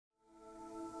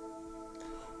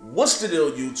What's the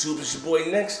deal, YouTube? It's your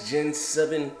boy Next Gen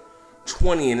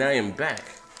 720, and I am back.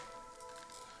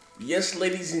 Yes,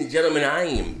 ladies and gentlemen, I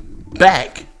am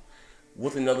back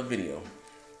with another video.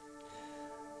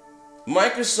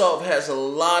 Microsoft has a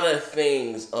lot of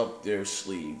things up their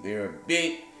sleeve. They're a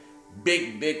big,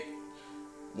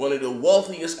 one of the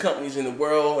wealthiest companies in the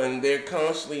world, and they're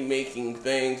constantly making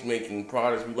things, making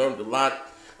products. We learned a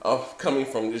lot of coming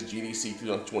from this GDC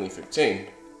 2015.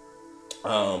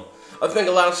 I think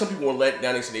some people were let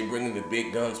down. They said they bring in the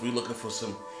big guns. We're looking for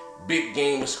some big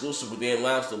game exclusive, but they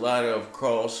announced a lot of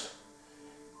cross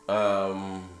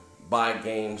buy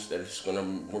games that is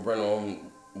going to run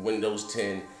on Windows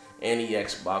 10 and the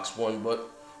Xbox One. But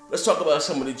let's talk about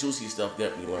some of the juicy stuff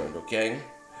that we learned, okay?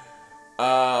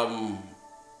 Microsoft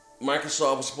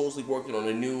was supposedly working on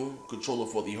a new controller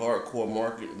for the hardcore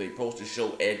market. They posted a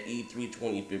show at E3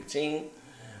 2015.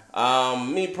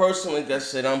 Me personally, like I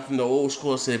said, I'm from the old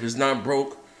school. Said if it's not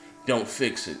broke, don't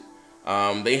fix it.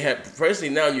 They have presently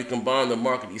now you can buy on the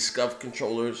market these scuff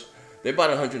controllers. They're about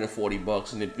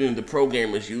 $140, and the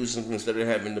programmers use them instead of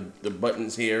having the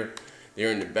buttons here.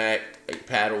 They're in the back like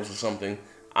paddles or something.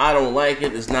 I don't like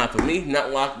it. It's not for me.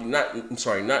 Not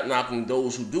knocking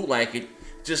those who do like it.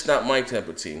 Just not my type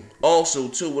of team. Also,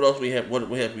 too, what else we have? What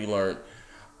have we learned?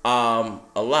 A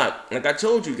lot. Like I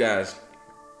told you guys.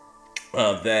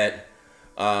 That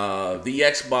the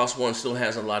Xbox One still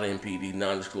has a lot of NPD,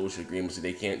 non-disclosure agreements, that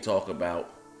they can't talk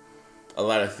about a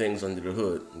lot of things under the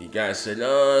hood. You guys said,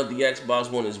 the Xbox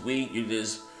One is weak, you're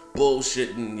just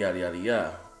bullshitting, yada, yada,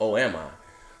 yada. Oh, am I?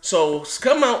 So, it's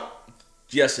come out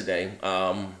yesterday.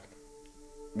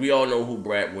 We all know who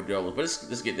Brad Wardell is, but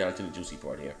let's get down to the juicy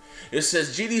part here. It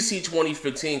says, GDC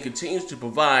 2015 continues to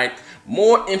provide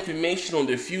more information on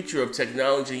the future of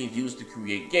technology used to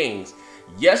create games.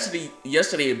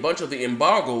 Yesterday, a bunch of the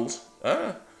embargoes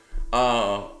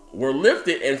were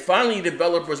lifted, and finally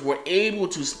developers were able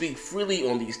to speak freely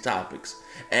on these topics.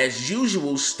 As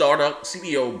usual, startup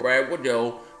CEO Brad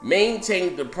Wardell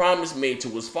maintained the promise made to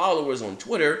his followers on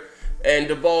Twitter and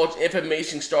divulged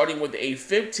information starting with a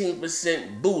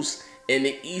 15% boost in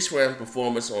the Esrams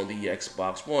performance on the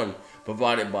Xbox One,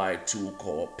 provided by a tool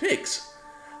called Pix.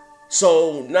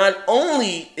 So not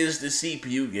only is the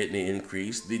CPU getting an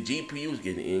increase, the GPU is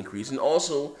getting an increase, and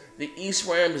also the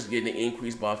Esram is getting an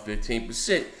increase by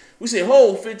 15%. We say,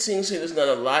 15% is not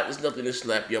a lot, it's nothing to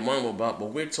slap your mama about, but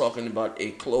we're talking about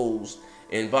a closed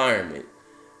environment.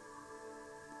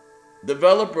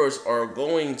 Developers are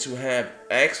going to have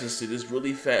access to this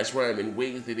really fast RAM in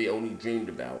ways that they only dreamed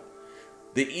about.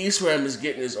 The Esram is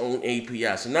getting its own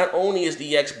API. So not only is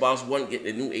the Xbox One getting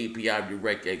a new API,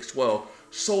 DirectX 12,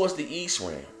 so is the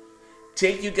Esram.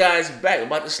 Take you guys back. I'm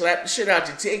about to slap the shit out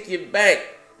you. Take you back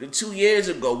to 2 years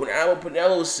ago when Al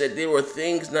Pinello said there were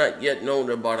things not yet known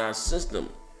about our system.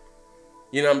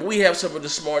 You know, we have some of the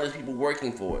smartest people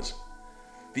working for us.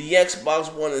 The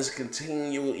Xbox One is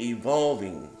continually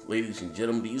evolving, ladies and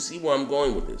gentlemen. Do you see where I'm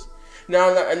going with this?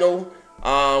 Now, I know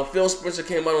Phil Spencer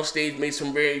came out on stage, made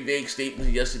some very vague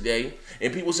statements yesterday,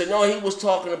 and people said, no, he was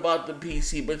talking about the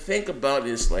PC. But think about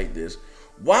this like this.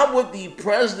 Why would the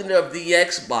president of the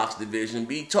Xbox division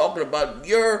be talking about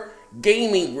your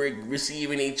gaming rig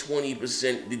receiving a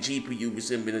 20%, the GPU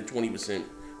receiving a 20%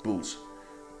 boost?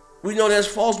 We know that's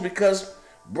false because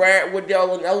Brad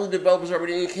Wardell and other developers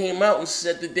already came out and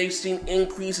said that they've seen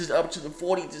increases up to the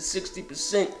 40 to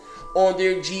 60% on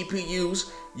their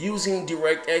GPUs using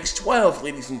DirectX 12,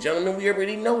 ladies and gentlemen. We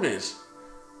already know this.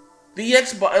 The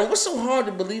Xbox, and what's so hard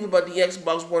to believe about the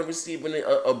Xbox One receiving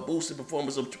a boost in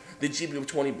performance of the GPU of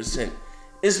 20%?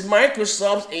 It's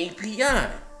Microsoft's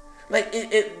API. Like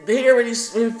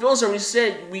Phil's already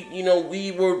said,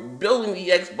 we were building the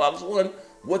Xbox One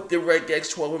with DirectX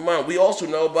 12 in mind. We also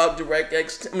know about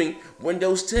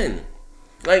Windows 10.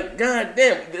 Like,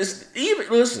 goddamn,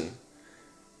 listen.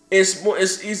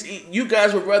 You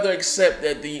guys would rather accept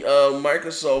that the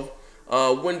Microsoft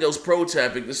Windows Pro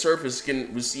tablet, the Surface,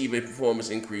 can receive a performance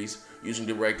increase using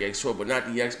DirectX 12, but not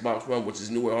the Xbox One, which is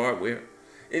newer hardware.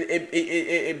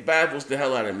 It baffles the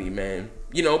hell out of me, man.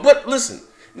 But listen,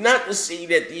 not to say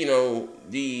that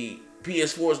the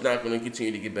PS4 is not going to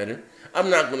continue to get better. I'm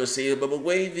not going to say it, but the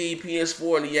way the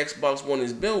PS4 and the Xbox One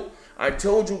is built, I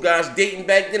told you guys dating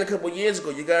back then a couple years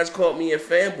ago, you guys called me a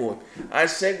fanboy. I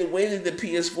said the way that the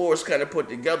PS4 is kind of put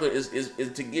together is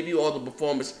to give you all the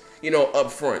performance,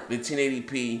 up front, the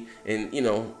 1080p and,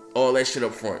 all that shit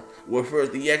up front. Well,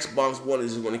 first, the Xbox One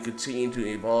is going to continue to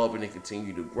evolve and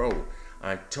continue to grow.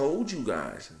 I told you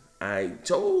guys. I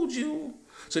told you.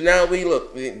 So now we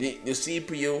look, the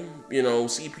CPU,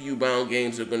 CPU bound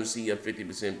games are going to see a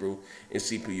 50% growth in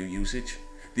CPU usage.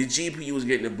 The GPU is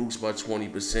getting a boost by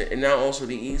 20%, and now also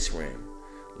the Esram.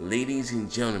 Ladies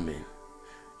and gentlemen,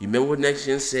 you remember what Next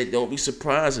Gen said? Don't be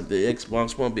surprised if the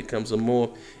Xbox One becomes a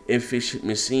more efficient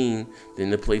machine than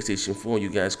the PlayStation 4. You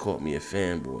guys called me a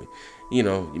fanboy. You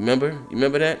know, you remember? You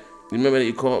remember that? You remember that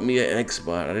you called me an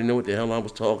Xbot? I didn't know what the hell I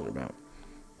was talking about.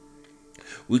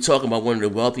 We're talking about one of the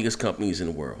wealthiest companies in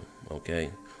the world,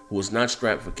 okay? Who is not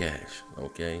strapped for cash,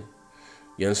 okay?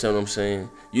 You understand what I'm saying?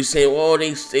 You saying, oh,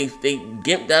 they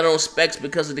gimped out on specs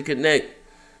because of the Kinect.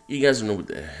 You guys don't know what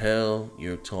the hell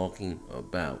you're talking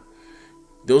about.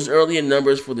 Those earlier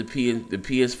numbers for the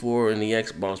PS4 and the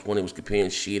Xbox One, it was comparing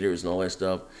shaders and all that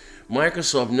stuff.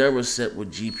 Microsoft never said what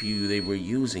GPU they were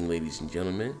using, ladies and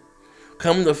gentlemen.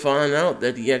 Come to find out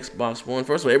that the Xbox One,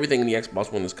 first of all, everything in the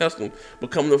Xbox One is custom,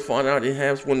 but come to find out it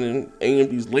has one of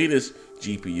AMD's latest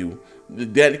GPU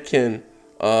that can,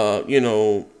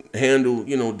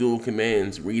 handle, dual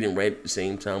commands, read and write at the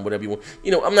same time, whatever you want.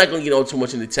 I'm not going to get all too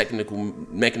much into technical,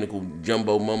 mechanical,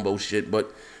 jumbo, mumbo shit,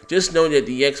 but just know that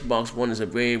the Xbox One is a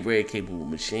very, very capable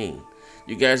machine.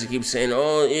 You guys keep saying,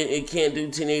 oh, it can't do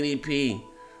 1080p.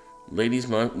 Ladies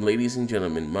and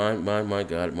gentlemen, my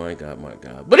God.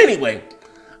 But anyway,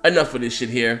 enough of this shit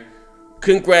here.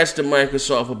 Congrats to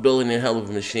Microsoft for building a hell of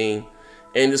a machine.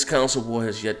 And this console war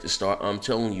has yet to start. I'm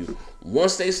telling you,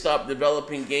 once they stop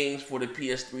developing games for the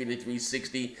PS3 and the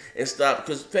 360 and stop,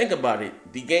 because think about it,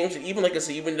 the games, even like I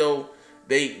said, even though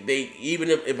even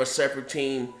if a separate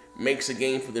team makes a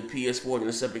game for the PS4 and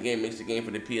a separate game makes a game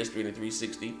for the PS3 and the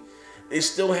 360, they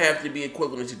still have to be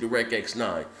equivalent to DirectX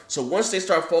 9. So once they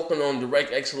start focusing on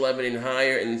DirectX 11 and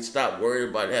higher and stop worrying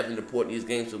about having to port these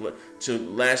games to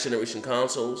last generation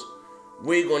consoles,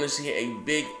 we're going to see a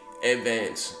big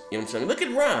advance. You know what I'm saying? Look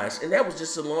at Rise, and that was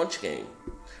just a launch game.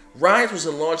 Rise was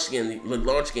a launch game,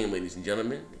 ladies and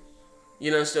gentlemen.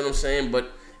 You understand what I'm saying?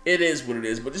 But it is what it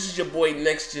is. But this is your boy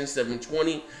Next Gen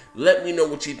 720. Let me know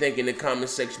what you think in the comment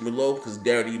section below, because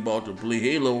Daddy about to play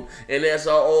Halo. And as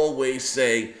I always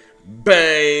say,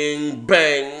 bang,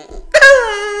 bang.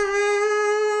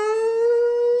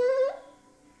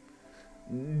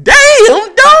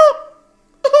 Damn, dog.